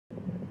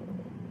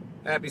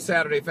Happy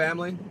Saturday,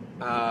 family.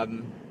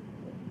 Wanted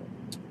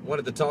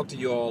to talk to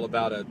you all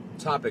about a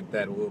topic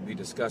that we'll be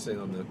discussing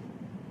on the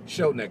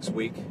show next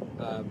week.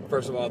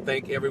 First of all,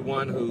 thank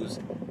everyone who's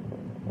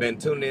been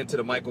tuning in to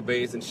the Michael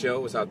Basin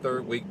Show. It's our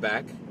third week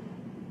back.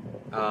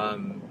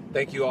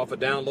 Thank you all for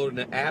downloading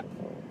the app.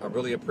 I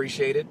really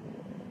appreciate it.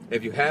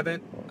 If you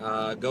haven't,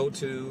 go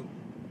to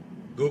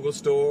Google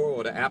Store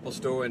or the Apple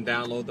Store and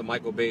download the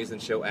Michael Basin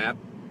Show app.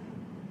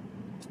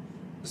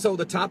 So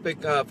the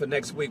topic for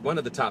next week, one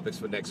of the topics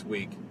for next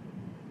week,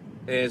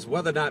 is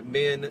whether or not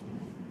men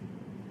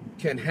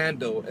can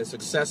handle a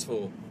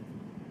successful,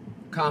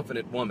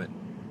 confident woman.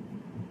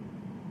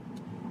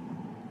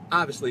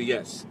 Obviously,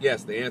 yes.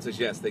 Yes, the answer is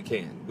yes, they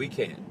can. We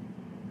can.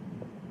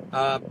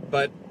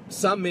 But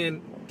some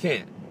men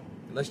can't.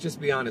 Let's just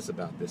be honest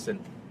about this.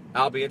 And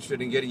I'll be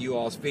interested in getting you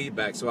all's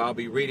feedback, so I'll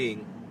be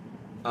reading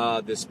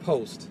this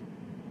post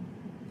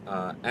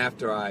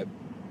after I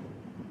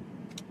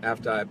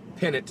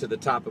pin it to the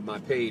top of my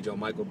page on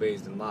Michael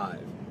Basin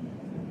Live.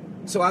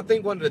 So I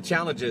think one of the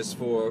challenges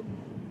for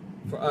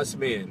us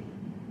men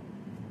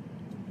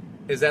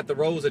is that the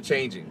roles are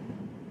changing.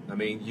 I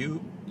mean,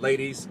 you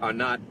ladies are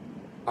not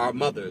our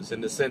mothers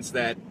in the sense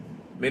that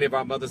many of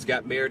our mothers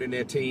got married in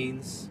their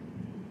teens.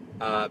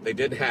 They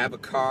didn't have a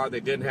car. They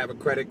didn't have a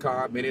credit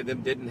card. Many of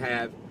them didn't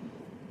have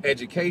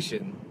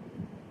education.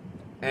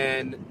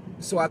 And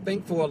so I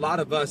think for a lot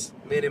of us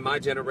men in my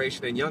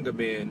generation and younger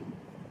men,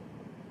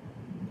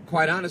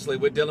 quite honestly,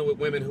 we're dealing with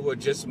women who are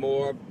just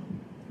more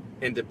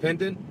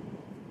independent,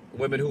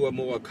 women who are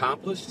more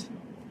accomplished.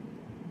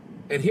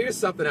 And here's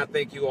something I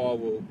think you all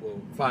will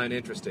find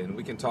interesting.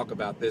 We can talk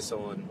about this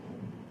on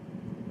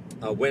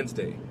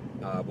Wednesday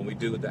when we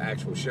do the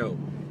actual show.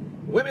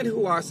 Women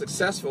who are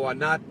successful are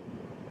not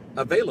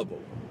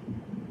available.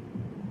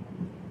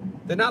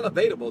 They're not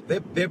available.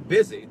 They're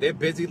busy. They're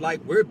busy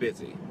like we're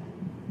busy.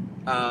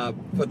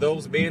 For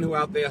those men who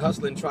are out there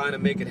hustling, trying to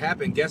make it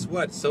happen, guess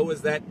what? So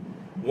is that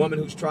woman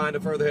who's trying to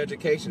further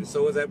education.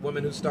 So is that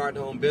woman who's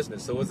starting her own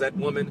business. So is that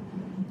woman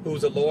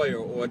who's a lawyer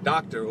or a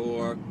doctor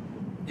or,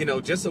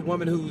 just a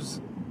woman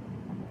who's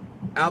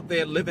out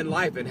there living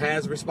life and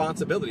has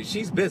responsibility.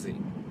 She's busy.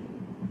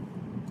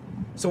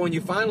 So when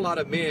you find a lot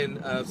of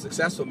men,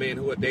 successful men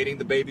who are dating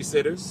the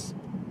babysitters,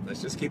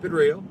 let's just keep it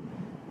real,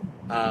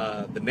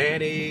 the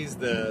nannies,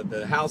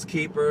 the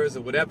housekeepers,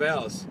 or whatever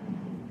else,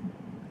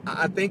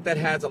 I think that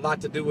has a lot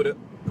to do with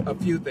a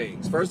few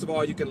things. First of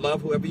all, you can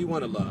love whoever you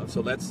want to love. So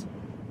let's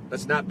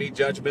not be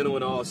judgmental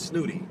and all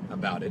snooty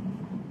about it.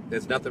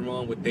 There's nothing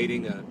wrong with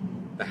dating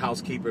the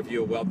housekeeper if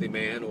you're a wealthy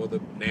man, or the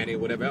nanny, or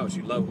whatever else.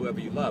 You love whoever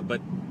you love.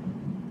 But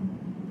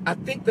I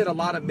think that a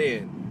lot of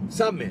men,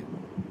 some men,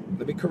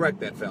 let me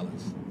correct that,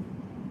 fellas,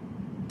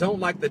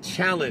 don't like the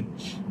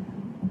challenge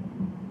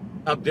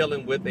of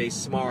dealing with a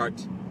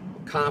smart,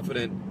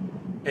 confident,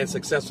 and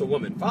successful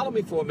woman. Follow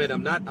me for a minute.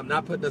 I'm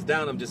not putting us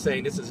down. I'm just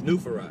saying this is new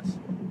for us.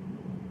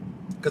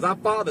 Because our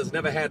fathers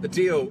never had to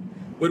deal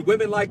with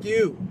women like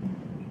you.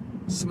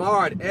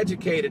 Smart,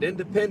 educated,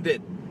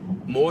 independent,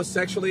 more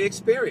sexually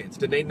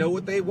experienced, and they know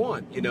what they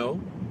want,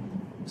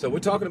 So we're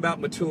talking about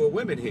mature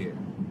women here.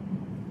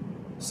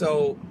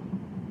 So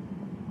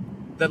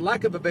the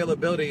lack of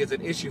availability is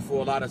an issue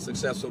for a lot of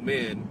successful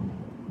men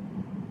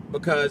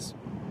because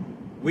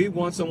we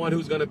want someone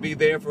who's going to be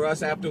there for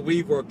us after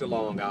we've worked the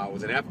long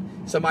hours, and after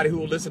somebody who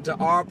will listen to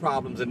our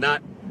problems and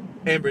not,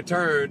 in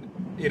return,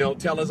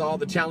 tell us all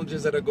the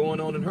challenges that are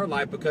going on in her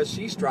life because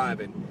she's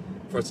striving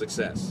for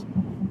success.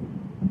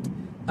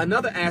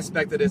 Another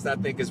aspect of this I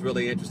think is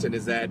really interesting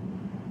is that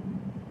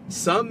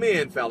some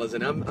men, fellas,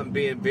 and I'm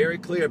being very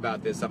clear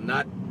about this. I'm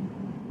not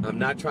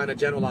trying to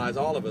generalize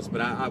all of us, but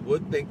I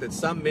would think that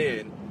some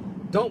men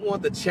don't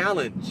want the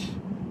challenge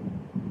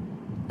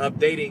of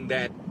dating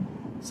that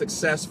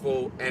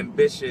successful,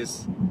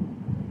 ambitious,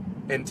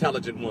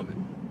 intelligent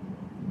woman.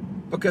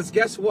 Because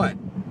guess what?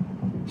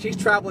 She's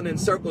traveling in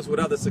circles with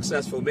other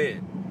successful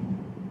men.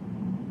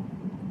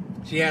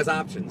 She has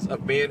options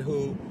of men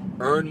who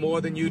earn more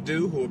than you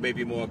do, who are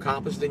maybe more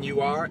accomplished than you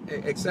are,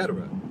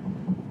 etc.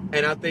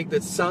 And I think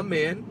that some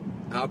men,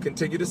 I'll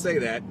continue to say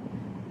that,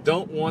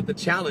 don't want the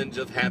challenge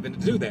of having to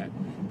do that.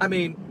 I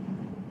mean,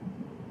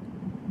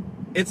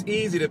 it's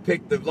easy to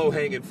pick the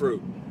low-hanging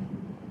fruit.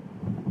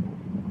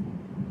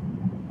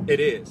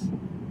 It is.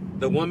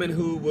 The woman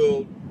who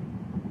will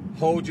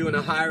hold you in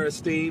a higher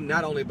esteem,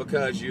 not only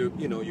because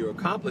you're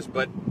accomplished,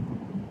 but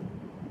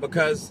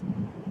because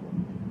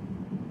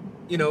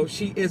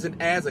she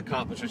isn't as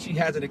accomplished, or she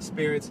hasn't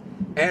experienced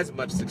as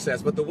much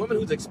success. But the woman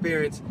who's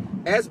experienced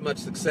as much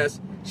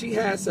success, she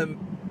has some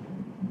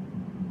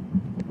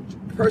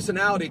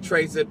personality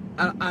traits that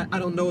I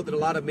don't know that a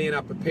lot of men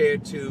are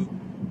prepared to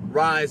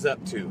rise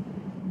up to.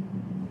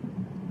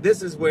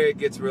 This is where it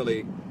gets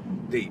really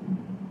deep.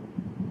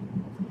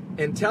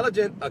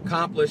 Intelligent,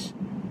 accomplished,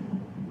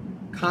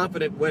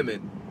 confident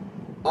women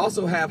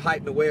also have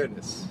heightened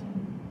awareness.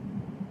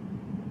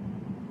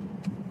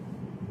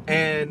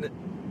 And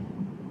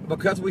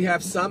because we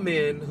have some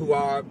men who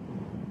are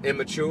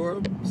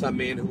immature, some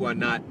men who are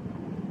not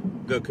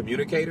good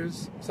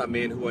communicators, some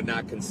men who are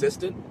not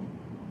consistent,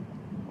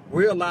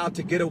 we're allowed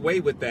to get away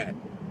with that,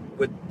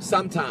 with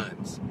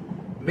sometimes,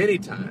 many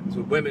times,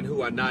 with women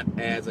who are not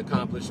as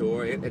accomplished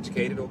or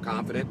educated or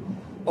confident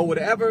or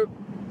whatever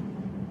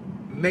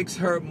makes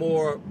her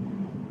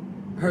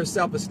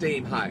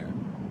self-esteem higher.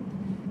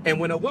 And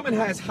when a woman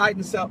has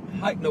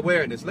heightened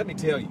awareness, let me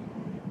tell you,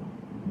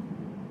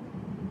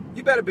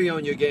 you better be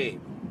on your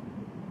game.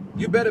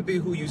 You better be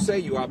who you say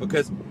you are,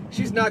 because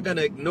she's not going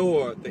to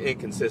ignore the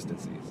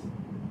inconsistencies.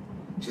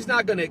 She's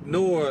not going to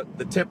ignore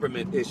the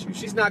temperament issues.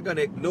 She's not going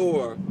to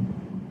ignore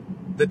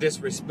the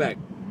disrespect,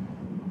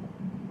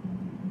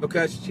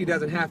 because she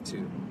doesn't have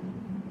to.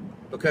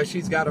 Because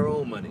she's got her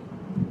own money.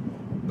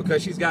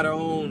 Because she's got her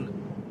own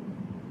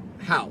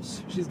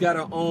house. She's got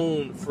her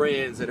own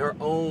friends and her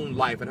own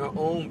life and her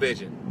own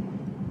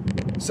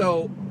vision.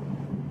 So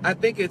I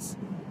think it's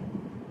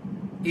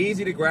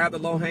easy to grab the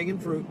low-hanging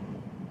fruit,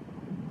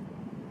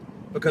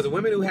 because the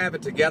women who have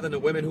it together and the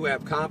women who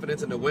have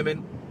confidence and the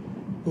women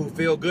who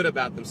feel good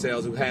about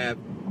themselves, who have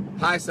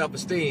high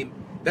self-esteem,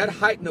 that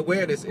heightened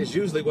awareness is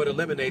usually what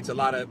eliminates a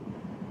lot of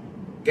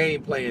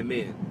game-playing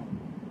men.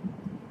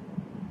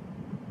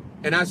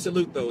 And I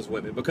salute those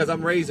women, because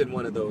I'm raising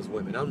one of those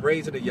women. I'm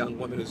raising a young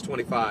woman who's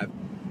 25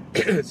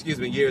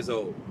 years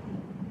old.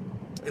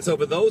 And so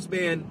for those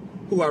men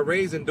who are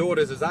raising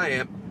daughters as I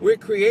am, we're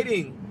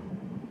creating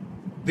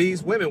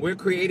these women. We're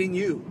creating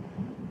you.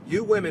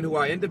 You women who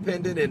are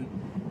independent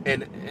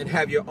and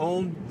have your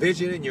own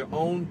vision and your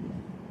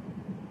own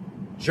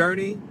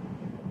journey.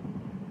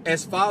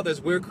 As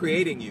fathers, we're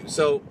creating you.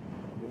 So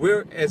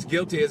we're as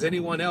guilty as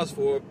anyone else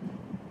for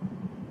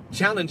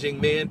challenging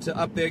men to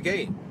up their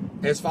game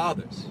as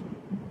fathers.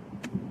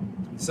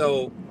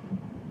 So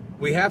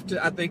we have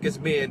to, I think, as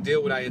men,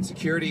 deal with our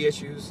insecurity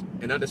issues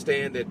and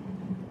understand that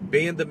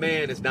being the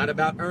man is not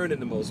about earning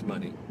the most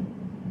money.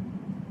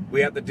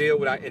 We have to deal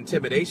with our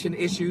intimidation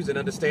issues and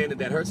understanding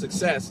that her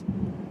success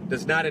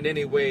does not in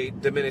any way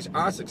diminish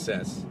our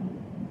success.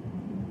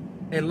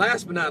 And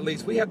last but not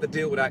least, we have to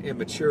deal with our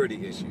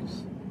immaturity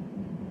issues.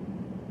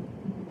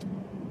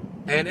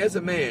 And as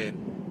a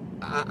man,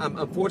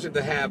 I'm fortunate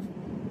to have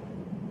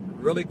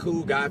really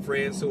cool guy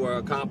friends who are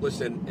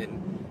accomplished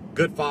and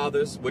good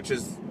fathers, which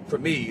is, for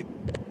me,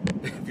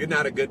 if you're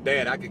not a good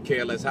dad, I could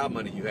care less how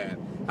much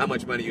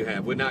money you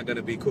have. We're not going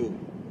to be cool.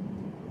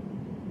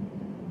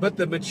 But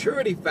the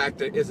maturity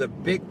factor is a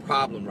big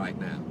problem right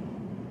now.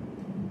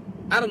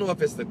 I don't know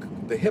if it's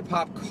the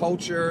hip-hop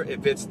culture,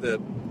 if it's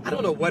I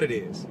don't know what it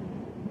is.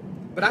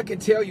 But I can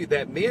tell you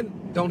that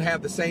men don't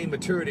have the same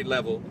maturity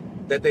level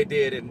that they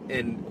did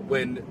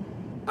when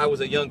I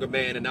was a younger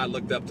man and I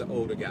looked up to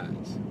older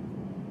guys.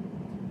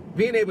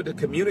 Being able to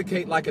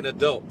communicate like an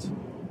adult.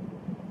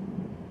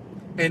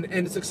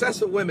 And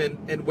successful women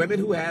and women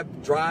who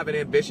have drive and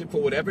ambition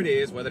for whatever it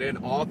is, whether they're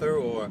an author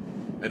or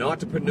an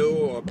entrepreneur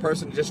or a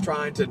person just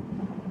trying to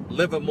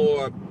live a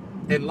more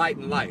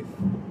enlightened life.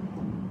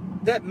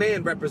 That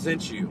man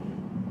represents you,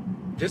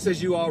 just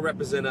as you all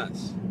represent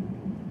us.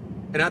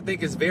 And I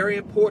think it's very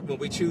important when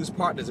we choose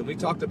partners, and we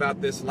talked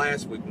about this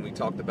last week when we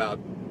talked about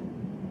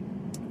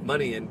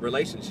money and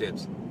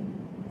relationships.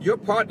 Your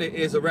partner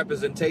is a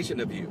representation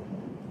of you.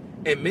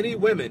 And many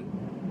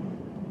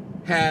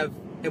women have,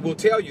 and will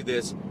tell you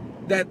this,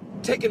 that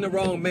taking the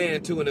wrong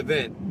man to an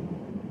event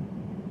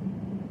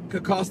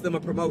could cost them a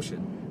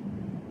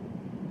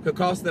promotion, could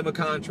cost them a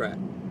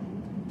contract,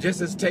 just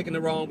as taking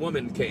the wrong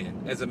woman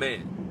can as a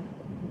man.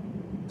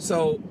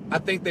 So I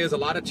think there's a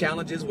lot of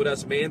challenges with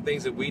us men,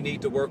 things that we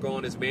need to work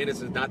on as men. This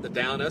is not to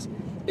down us.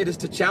 It is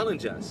to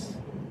challenge us.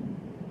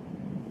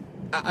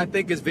 I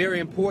think it's very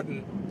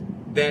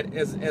important that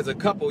as a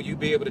couple, you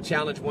be able to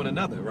challenge one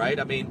another, right?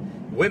 I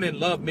mean, women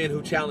love men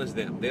who challenge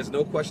them. There's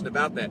no question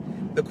about that.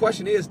 The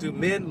question is, do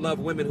men love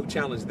women who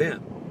challenge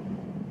them?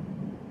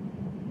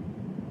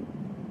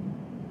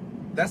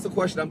 That's the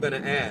question I'm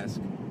going to ask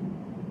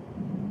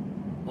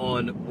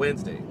on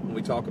Wednesday when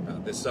we talk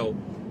about this. So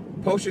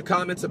post your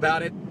comments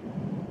about it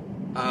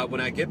when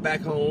I get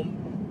back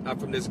home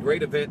from this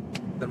great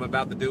event that I'm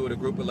about to do with a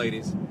group of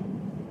ladies.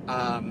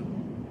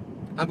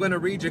 I'm going to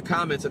read your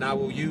comments, and I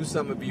will use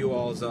some of you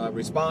all's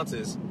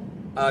responses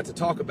to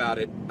talk about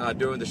it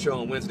during the show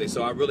on Wednesday.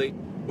 So I really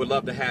would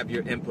love to have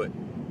your input.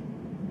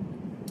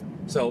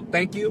 So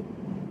thank you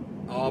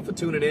all for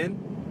tuning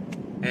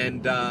in.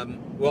 And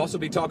we'll also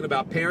be talking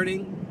about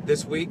parenting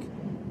this week.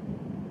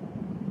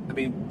 I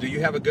mean, do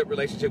you have a good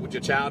relationship with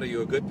your child? Are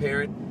you a good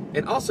parent?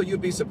 And also, you'll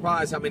be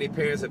surprised how many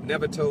parents have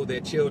never told their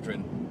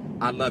children,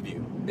 I love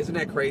you. Isn't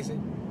that crazy?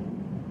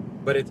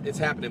 But it's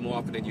happening more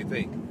often than you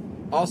think.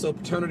 Also,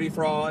 paternity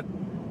fraud.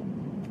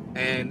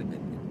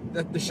 And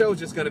the show's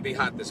just going to be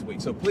hot this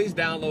week. So please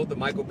download the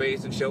Michael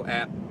Basin Show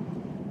app.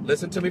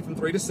 Listen to me from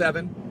 3 to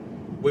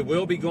 7. We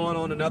will be going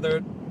on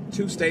another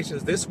 2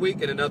 stations this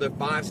week and another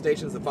 5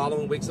 stations the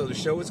following week. So the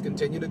show has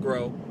continued to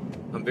grow.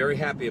 I'm very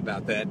happy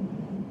about that.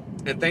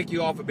 And thank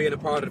you all for being a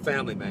part of the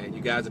family, man.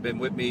 You guys have been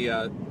with me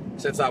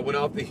since I went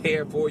off the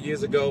air 4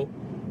 years ago,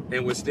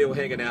 and we're still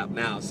hanging out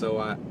now. So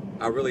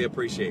I really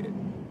appreciate it.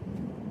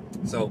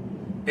 So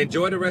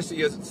enjoy the rest of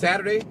your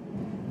Saturday.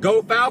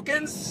 Go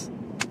Falcons!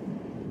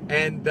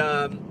 And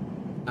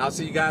I'll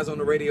see you guys on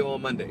the radio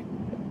on Monday.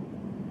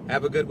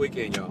 Have a good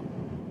weekend, y'all.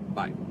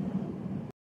 Bye.